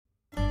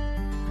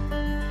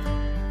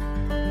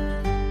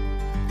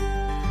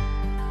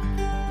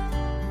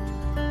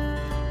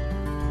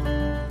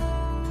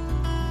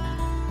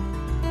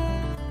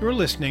You're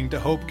listening to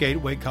Hope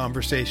Gateway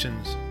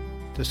Conversations,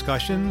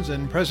 discussions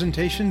and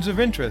presentations of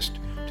interest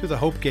to the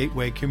Hope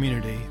Gateway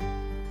community.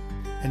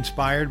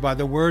 Inspired by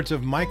the words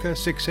of Micah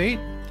 6:8,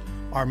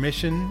 our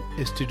mission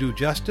is to do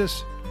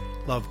justice,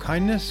 love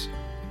kindness,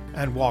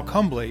 and walk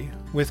humbly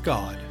with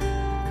God.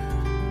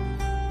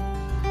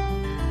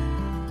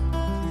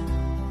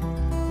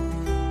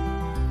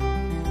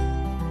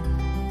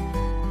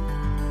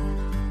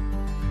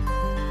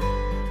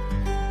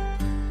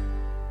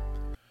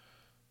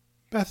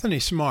 Bethany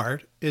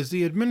Smart is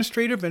the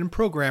Administrative and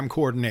Program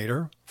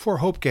Coordinator for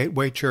Hope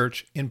Gateway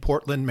Church in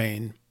Portland,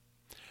 Maine.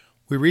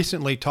 We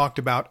recently talked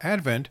about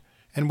Advent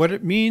and what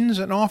it means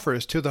and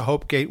offers to the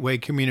Hope Gateway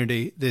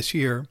community this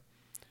year.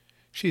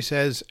 She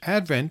says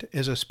Advent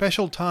is a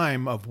special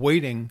time of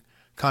waiting,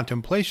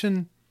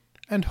 contemplation,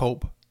 and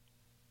hope.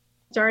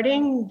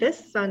 Starting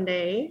this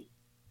Sunday,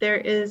 there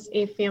is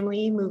a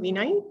family movie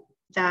night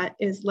that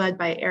is led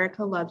by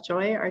Erica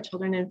Lovejoy, our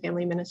Children and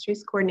Family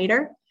Ministries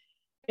Coordinator.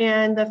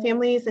 And the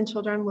families and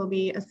children will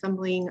be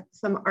assembling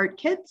some art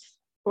kits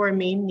for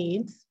main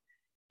needs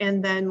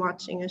and then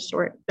watching a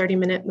short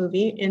 30-minute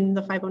movie in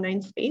the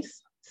 509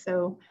 space.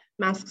 So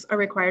masks are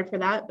required for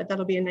that, but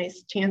that'll be a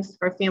nice chance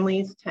for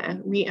families to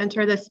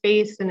re-enter the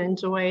space and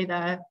enjoy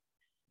the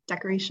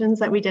decorations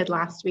that we did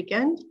last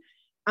weekend.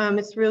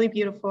 It's really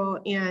beautiful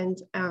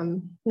and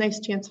nice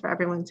chance for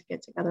everyone to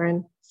get together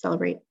and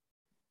celebrate.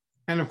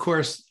 And of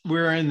course,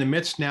 we're in the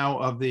midst now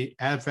of the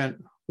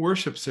Advent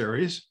worship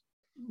series.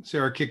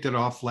 Sarah kicked it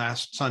off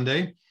last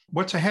Sunday.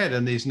 What's ahead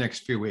in these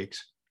next few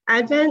weeks?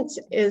 Advent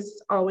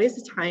is always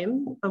a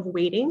time of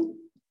waiting,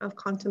 of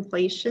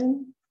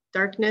contemplation,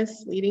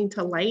 darkness leading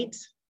to light,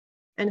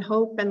 and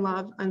hope and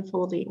love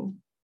unfolding.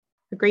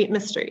 A great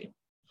mystery.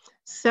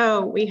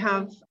 So we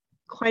have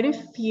quite a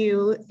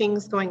few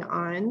things going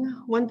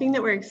on. One thing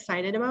that we're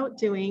excited about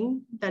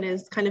doing that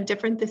is kind of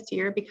different this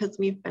year because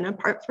we've been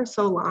apart for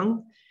so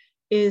long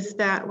is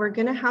that we're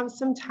going to have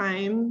some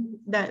time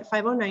that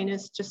 509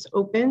 is just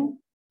open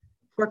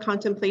for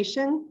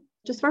contemplation,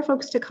 just for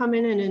folks to come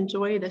in and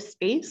enjoy the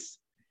space.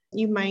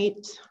 You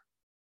might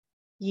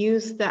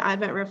use the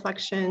Advent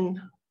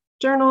Reflection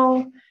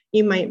journal.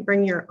 You might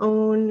bring your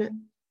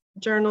own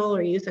journal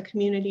or use a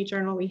community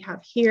journal we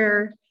have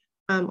here,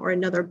 or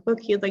another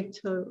book you'd like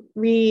to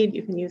read.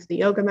 You can use the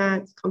yoga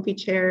mats, comfy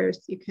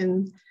chairs. You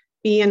can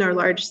be in our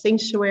large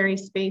sanctuary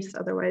space,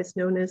 otherwise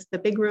known as the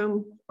big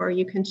room, or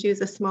you can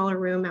choose a smaller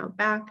room out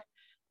back,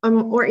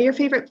 or your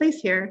favorite place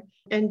here,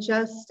 and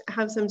just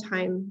have some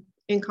time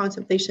in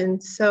contemplation.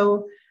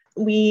 So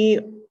we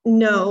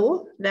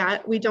know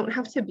that we don't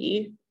have to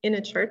be in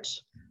a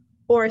church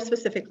or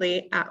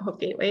specifically at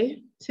Hope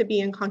Gateway to be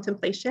in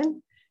contemplation.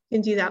 You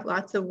can do that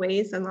lots of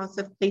ways and lots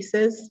of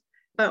places,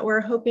 but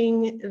we're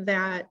hoping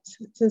that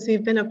since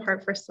we've been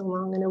apart for so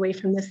long and away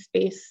from this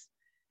space,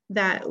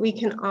 that we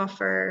can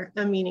offer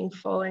a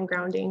meaningful and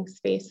grounding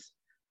space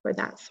for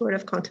that sort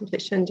of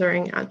contemplation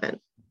during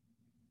Advent.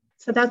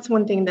 So that's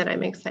one thing that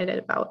I'm excited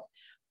about.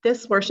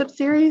 This worship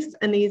series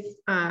and these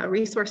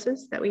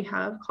resources that we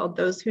have called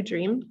Those Who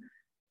Dream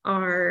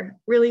are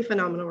really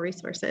phenomenal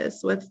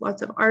resources with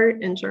lots of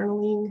art and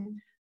journaling,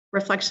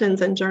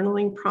 reflections and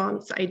journaling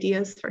prompts,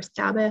 ideas for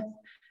Sabbath.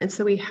 And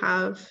so we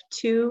have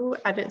 2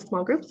 Advent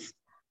small groups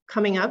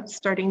coming up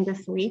starting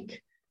this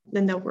week.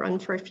 Then they'll run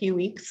for a few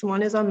weeks.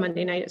 One is on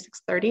Monday night at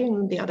 6:30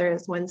 and the other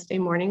is Wednesday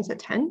mornings at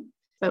 10.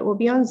 But we'll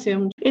be on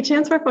Zoom. A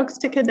chance for folks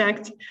to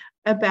connect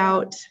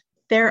about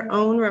their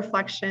own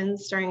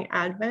reflections during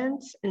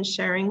Advent and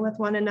sharing with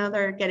one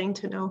another, getting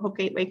to know Hope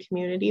Gateway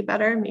community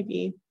better.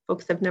 Maybe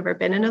folks have never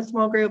been in a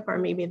small group, or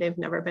maybe they've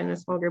never been in a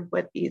small group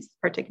with these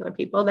particular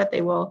people that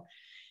they will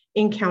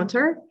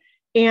encounter.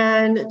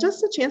 And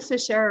just a chance to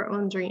share our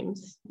own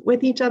dreams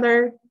with each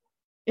other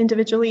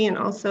individually and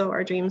also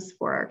our dreams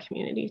for our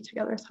community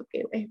together as Hope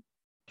Gateway.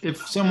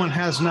 If someone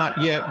has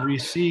not yet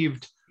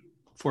received,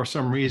 for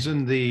some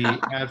reason, the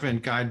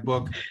Advent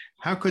guidebook,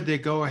 how could they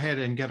go ahead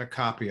and get a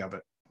copy of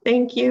it?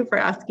 Thank you for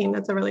asking.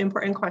 That's a really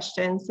important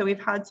question. So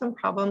we've had some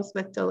problems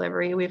with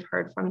delivery. We've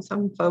heard from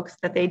some folks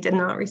that they did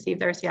not receive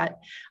theirs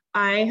yet.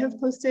 I have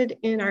posted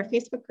in our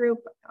Facebook group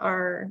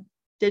our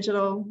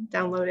digital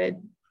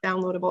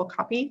downloadable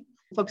copy.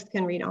 Folks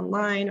can read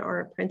online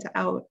or print it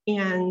out.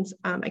 And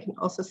I can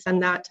also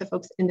send that to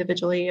folks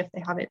individually if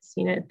they haven't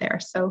seen it there.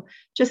 So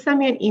just send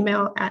me an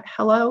email at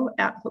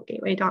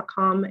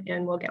hello@hopegateway.com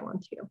and we'll get one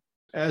to you.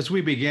 As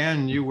we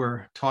began, you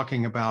were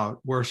talking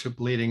about worship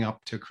leading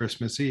up to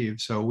Christmas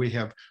Eve. So we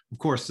have, of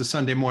course, the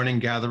Sunday morning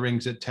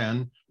gatherings at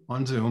 10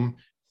 on Zoom,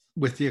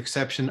 with the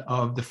exception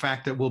of the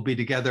fact that we'll be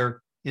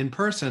together in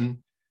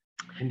person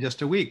in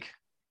just a week.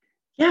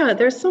 Yeah,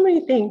 there's so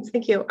many things.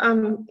 Thank you.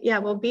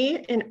 We'll be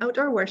in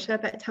outdoor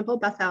worship at Temple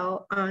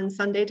Bethel on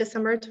Sunday,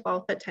 December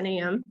 12th at 10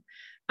 a.m.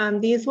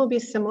 These will be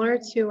similar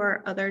to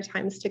our other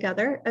times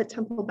together at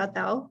Temple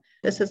Bethel.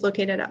 This is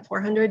located at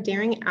 400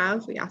 Deering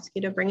Ave. We ask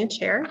you to bring a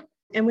chair.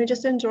 And we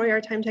just enjoy our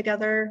time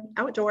together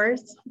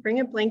outdoors. Bring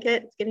a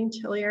blanket, it's getting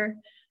chillier,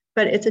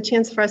 but it's a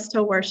chance for us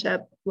to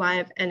worship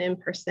live and in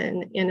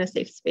person in a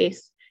safe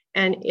space.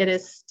 And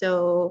it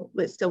still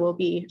will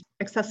be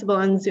accessible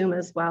on Zoom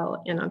as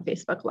well and on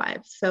Facebook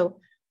Live. So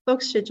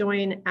folks should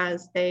join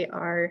as they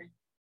are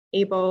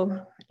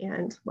able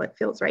and what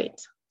feels right.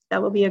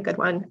 That will be a good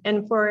one.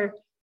 And for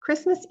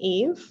Christmas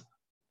Eve,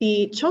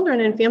 the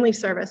children and family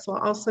service will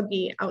also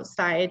be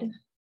outside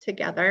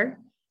together,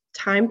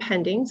 time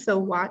pending. So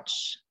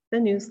watch the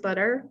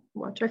newsletter,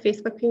 watch our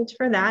Facebook page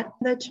for that.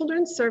 The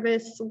children's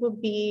service will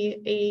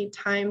be a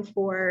time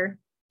for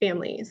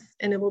families,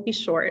 and it will be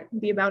short. It'll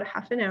be about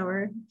half an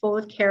hour, full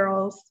of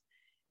carols.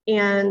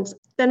 And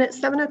then at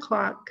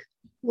 7:00,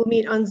 we'll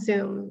meet on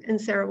Zoom, and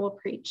Sarah will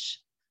preach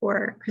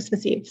for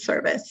Christmas Eve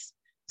service.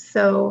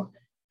 So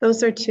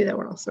those are two that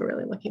we're also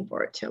really looking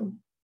forward to.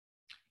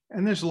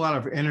 And there's a lot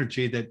of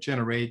energy that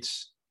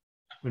generates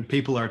when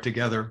people are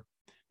together,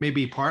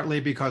 maybe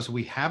partly because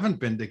we haven't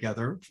been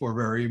together for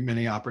very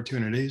many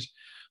opportunities,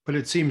 but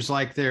it seems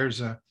like there's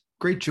a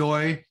great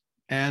joy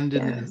and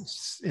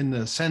in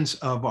the sense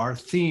of our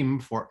theme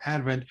for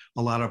Advent,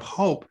 a lot of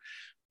hope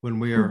when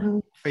we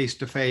are face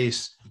to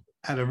face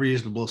at a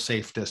reasonable,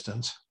 safe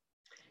distance.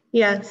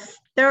 Yes,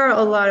 there are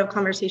a lot of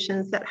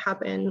conversations that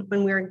happen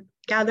when we're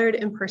gathered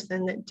in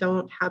person that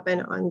don't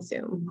happen on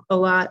Zoom. A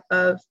lot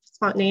of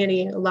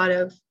spontaneity, a lot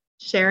of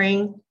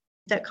sharing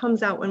that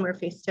comes out when we're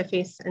face to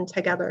face and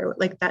together,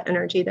 like that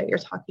energy that you're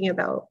talking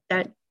about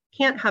that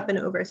can't happen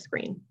over a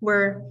screen.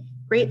 We're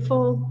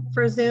grateful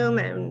for Zoom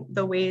and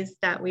the ways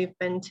that we've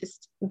been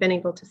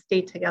able to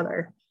stay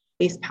together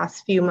these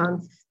past few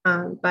months,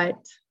 but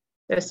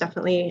there's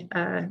definitely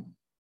a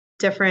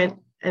different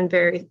and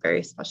very,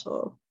 very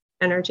special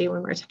energy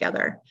when we're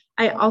together.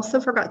 I also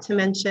forgot to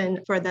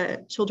mention for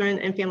the children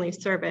and family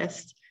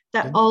service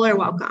that all are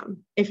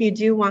welcome. If you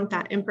do want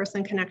that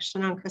in-person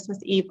connection on Christmas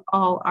Eve,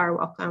 all are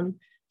welcome,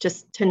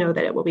 just to know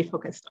that it will be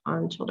focused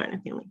on children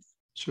and families.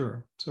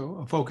 Sure. So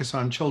a focus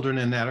on children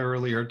in that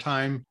earlier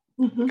time.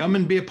 Come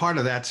and be a part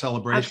of that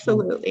celebration.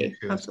 Absolutely.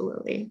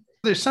 Absolutely.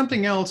 There's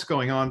something else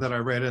going on that I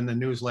read in the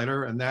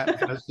newsletter, and that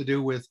has to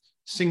do with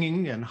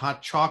singing and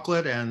hot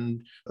chocolate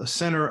and the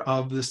center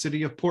of the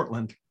city of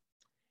Portland.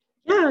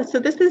 Yeah, so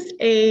this is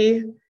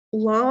a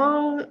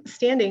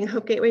long-standing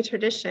Hope Gateway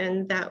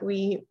tradition that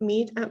we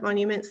meet at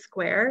Monument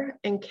Square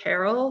and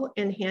carol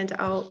and hand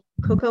out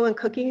cocoa and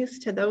cookies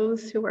to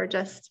those who are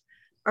just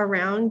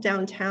around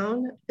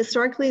downtown.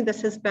 Historically,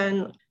 this has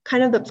been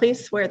kind of the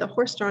place where the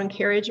horse-drawn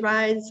carriage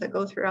rides that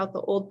go throughout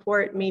the Old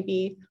Port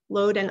maybe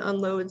load and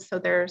unload, so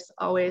there's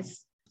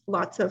always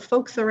lots of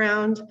folks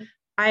around.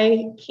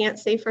 I can't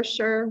say for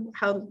sure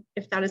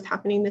if that is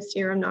happening this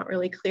year. I'm not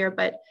really clear,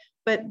 but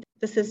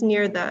this is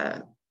near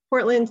the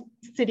Portland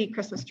City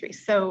Christmas tree.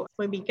 So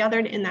we'll be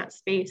gathered in that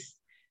space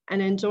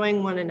and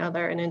enjoying one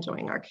another and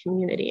enjoying our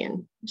community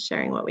and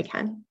sharing what we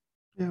can.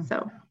 Yeah.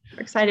 So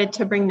we're excited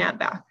to bring that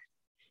back.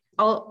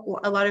 A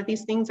lot of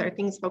these things are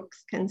things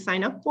folks can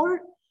sign up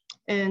for,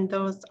 and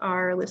those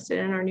are listed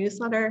in our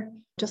newsletter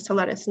just to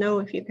let us know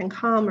if you can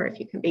come or if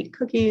you can bake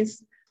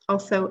cookies.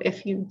 Also,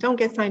 if you don't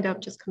get signed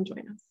up, just come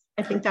join us.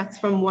 I think that's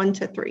from 1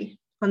 to 3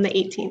 on the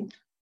 18th.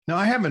 Now,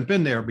 I haven't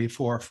been there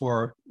before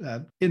for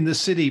in the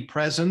city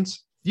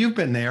presence. You've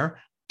been there.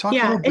 Talk a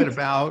little bit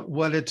about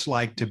what it's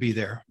like to be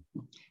there.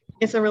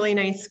 It's a really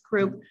nice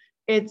group.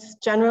 It's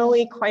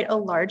generally quite a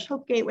large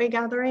Hope Gateway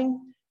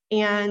gathering.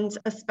 And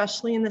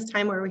especially in this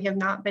time where we have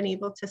not been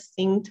able to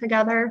sing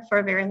together for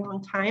a very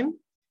long time,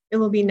 it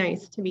will be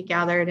nice to be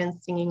gathered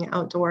and singing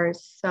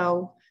outdoors.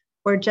 So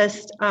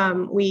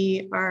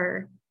we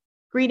are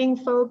greeting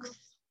folks.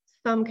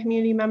 Some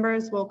community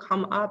members will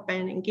come up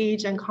and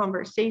engage in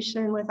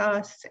conversation with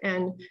us,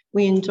 and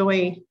we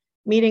enjoy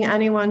meeting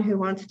anyone who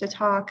wants to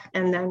talk,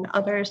 and then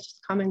others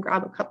just come and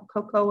grab a cup of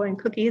cocoa and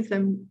cookies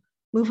and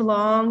move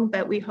along.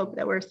 But we hope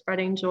that we're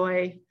spreading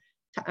joy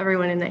to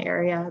everyone in the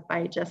area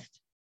by just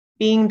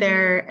being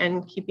there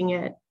and keeping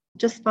it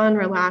just fun,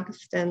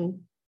 relaxed, and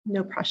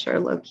no pressure,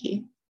 low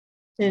key,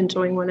 and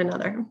enjoying one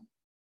another.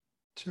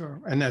 Sure.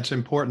 And that's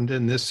important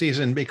in this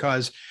season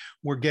because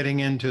we're getting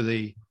into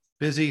the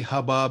busy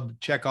hubbub,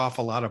 check off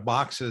a lot of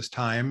boxes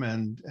time.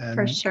 And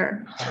for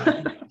sure.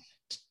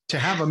 To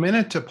have a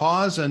minute to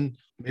pause and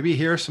maybe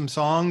hear some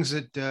songs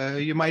that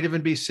you might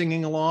even be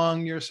singing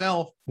along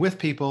yourself with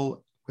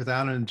people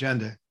without an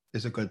agenda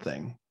is a good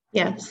thing.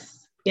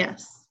 Yes.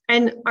 Yes.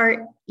 And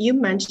you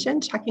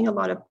mentioned checking a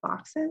lot of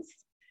boxes.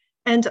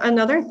 And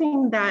another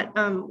thing that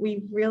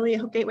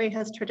Hope Gateway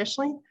has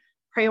traditionally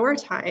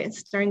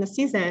prioritized during the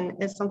season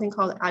is something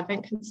called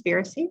Advent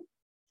Conspiracy.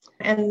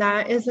 And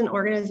that is an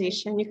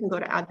organization. You can go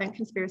to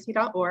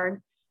adventconspiracy.org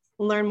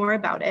and learn more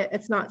about it.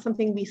 It's not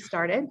something we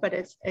started, but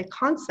it's a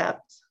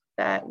concept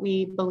that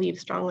we believe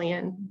strongly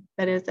in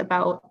that is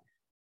about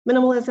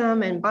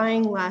minimalism and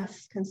buying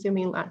less,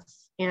 consuming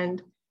less,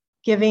 and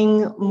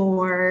giving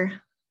more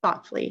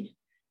thoughtfully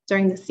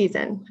during the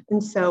season.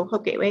 And so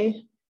Hope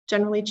Gateway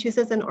generally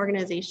chooses an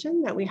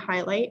organization that we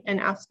highlight and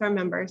ask our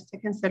members to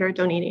consider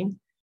donating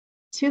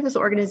to this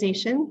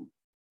organization.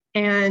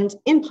 And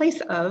in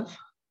place of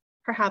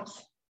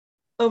perhaps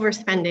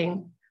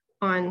overspending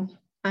on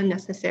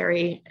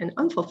unnecessary and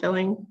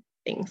unfulfilling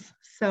things.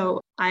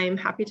 So I'm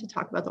happy to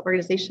talk about the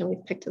organization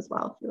we've picked as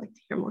well, if you'd like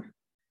to hear more.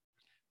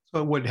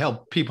 So it would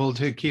help people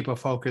to keep a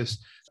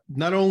focus,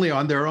 not only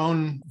on their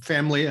own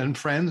family and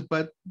friends,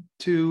 but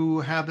to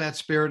have that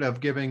spirit of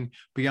giving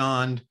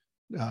beyond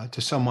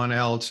to someone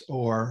else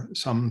or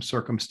some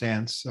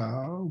circumstance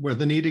where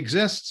the need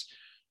exists,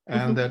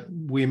 and that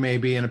we may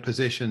be in a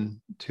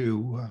position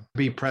to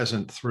be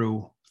present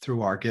through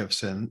our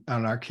gifts and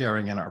our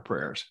caring and our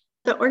prayers.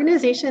 The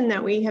organization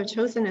that we have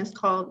chosen is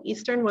called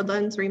Eastern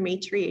Woodlands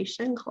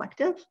Rematriation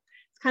Collective.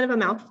 It's kind of a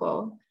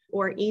mouthful,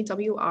 or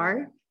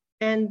EWR.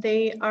 And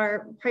they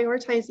are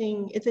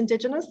prioritizing, it's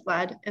Indigenous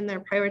led, and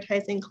they're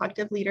prioritizing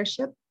collective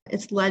leadership.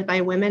 It's led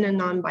by women and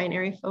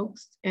non-binary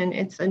folks. And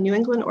it's a New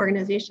England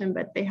organization,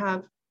 but they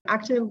have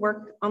active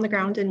work on the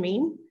ground in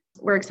Maine.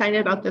 We're excited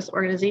about this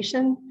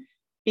organization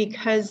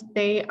because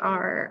they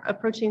are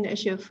approaching the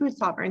issue of food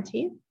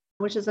sovereignty,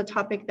 which is a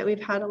topic that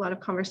we've had a lot of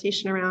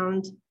conversation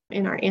around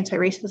in our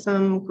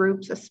anti-racism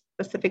groups,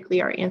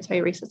 specifically our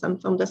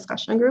anti-racism film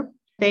discussion group.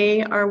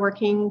 They are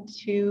working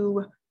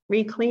to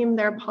reclaim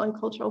their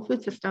polycultural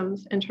food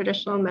systems and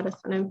traditional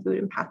medicine and food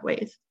and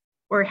pathways.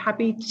 We're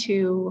happy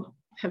to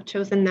have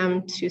chosen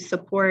them to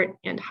support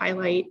and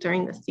highlight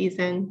during the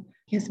season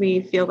because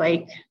we feel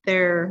like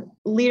their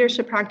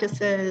leadership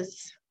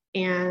practices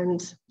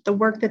and the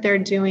work that they're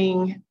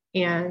doing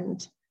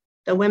and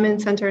the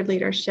women-centered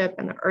leadership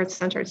and the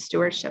earth-centered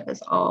stewardship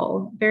is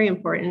all very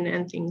important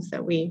and things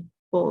that we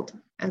hold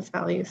as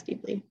values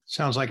deeply.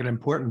 Sounds like an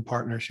important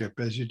partnership,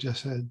 as you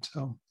just said.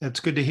 So it's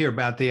good to hear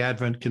about the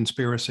Advent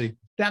conspiracy.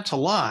 That's a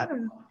lot.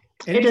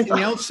 Anything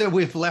else that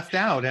we've left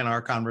out in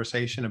our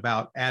conversation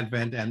about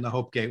Advent and the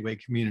Hope Gateway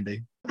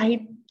community?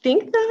 I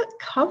think that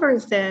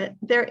covers it.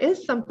 There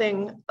is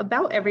something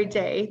about every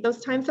day.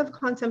 Those times of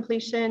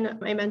contemplation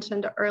I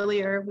mentioned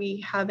earlier,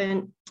 we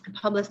haven't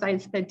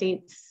publicized the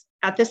dates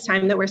at this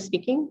time that we're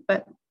speaking,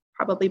 but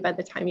probably by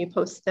the time you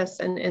post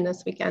this and in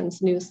this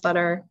weekend's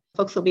newsletter,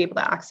 folks will be able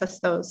to access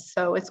those.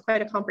 So it's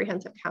quite a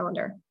comprehensive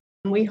calendar.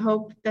 And we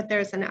hope that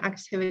there's an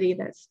activity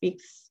that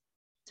speaks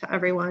to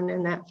everyone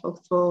and that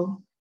folks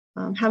will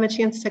have a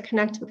chance to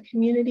connect with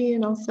community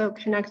and also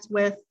connect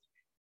with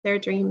their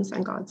dreams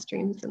and God's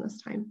dreams in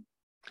this time.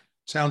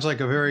 Sounds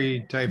like a very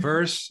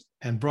diverse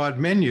and broad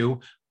menu,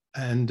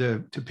 and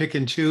to pick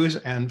and choose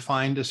and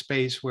find a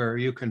space where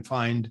you can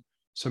find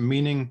some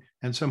meaning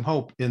and some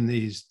hope in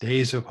these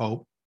days of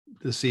hope,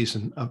 the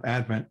season of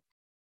Advent.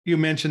 You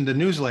mentioned the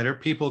newsletter.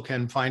 People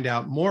can find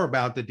out more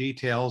about the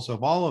details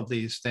of all of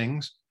these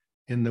things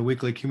in the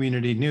weekly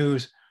community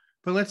news.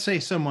 But let's say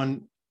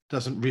someone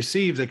doesn't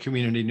receive the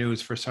community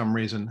news for some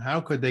reason.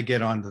 How could they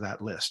get onto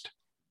that list?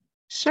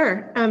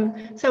 Sure.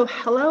 So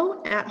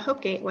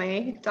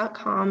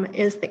hello@hopegateway.com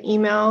is the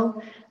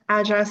email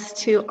address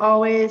to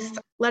always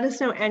let us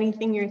know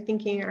anything you're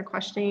thinking or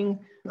questioning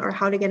or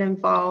how to get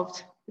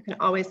involved. You can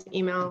always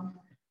email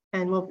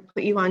and we'll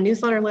put you on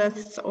newsletter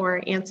lists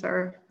or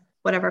answer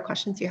whatever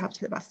questions you have to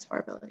the best of our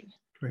ability.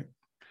 Great.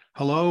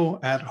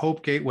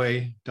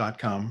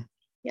 hello@hopegateway.com.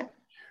 Yeah.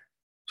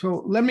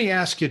 So let me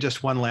ask you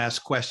just one last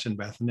question,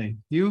 Bethany.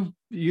 You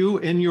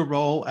in your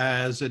role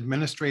as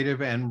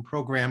administrative and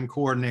program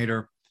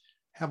coordinator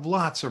have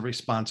lots of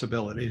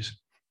responsibilities,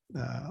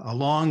 a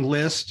long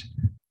list.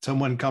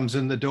 Someone comes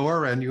in the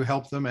door and you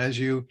help them as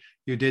you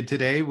did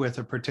today with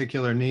a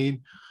particular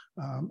need.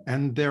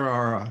 And there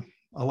are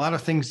a lot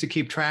of things to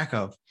keep track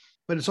of,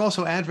 but it's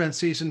also Advent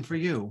season for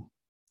you.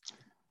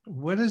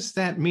 What does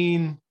that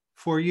mean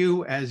for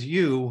you as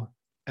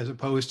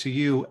opposed to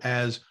you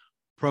as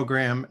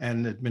program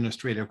and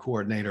administrative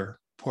coordinator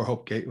for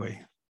Hope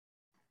Gateway?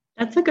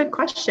 That's a good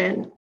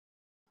question.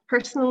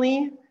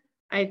 Personally,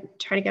 I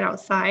try to get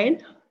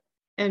outside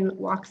and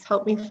walks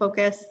help me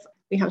focus.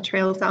 We have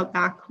trails out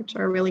back, which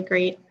are really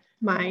great.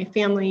 My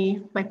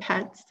family, my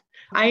pets.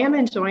 I am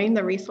enjoying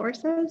the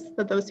resources,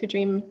 the Those Who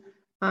Dream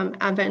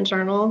Advent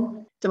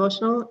Journal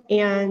devotional,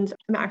 and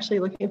I'm actually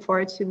looking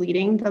forward to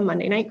leading the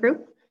Monday night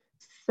group.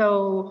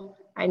 So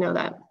I know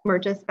that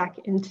merges back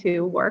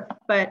into work,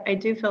 but I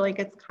do feel like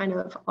it's kind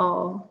of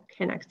all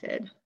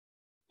connected.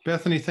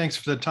 Bethany, thanks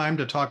for the time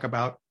to talk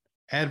about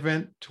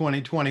Advent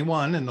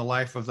 2021 in the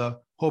life of the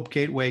Hope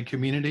Gateway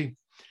community.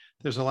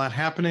 There's a lot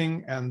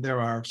happening, and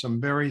there are some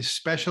very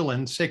special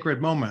and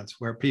sacred moments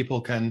where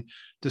people can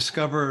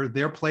discover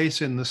their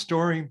place in the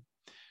story,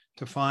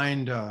 to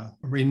find a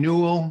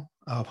renewal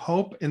of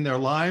hope in their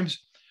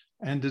lives,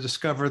 and to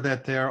discover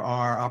that there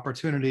are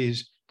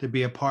opportunities to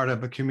be a part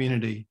of a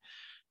community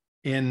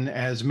in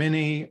as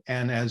many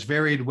and as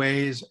varied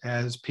ways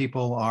as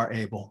people are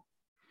able.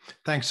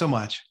 Thanks so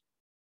much.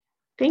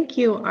 Thank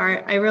you,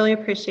 Art. I really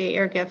appreciate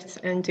your gifts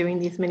and doing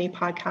these mini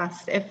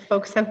podcasts. If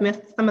folks have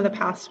missed some of the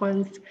past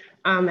ones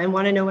and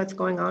want to know what's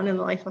going on in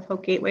the life of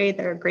Hope Gateway,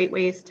 there are great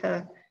ways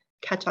to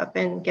catch up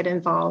and get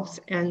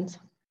involved and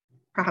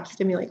perhaps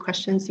stimulate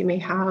questions you may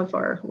have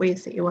or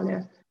ways that you want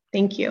to.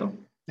 Thank you.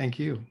 Thank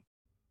you.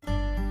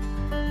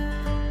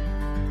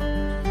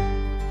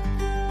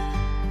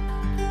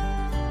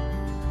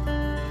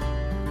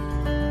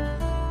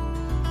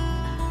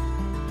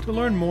 To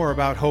learn more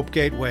about Hope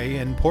Gateway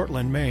in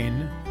Portland,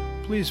 Maine,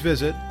 please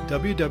visit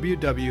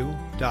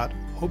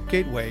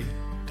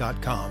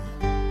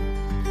www.hopegateway.com.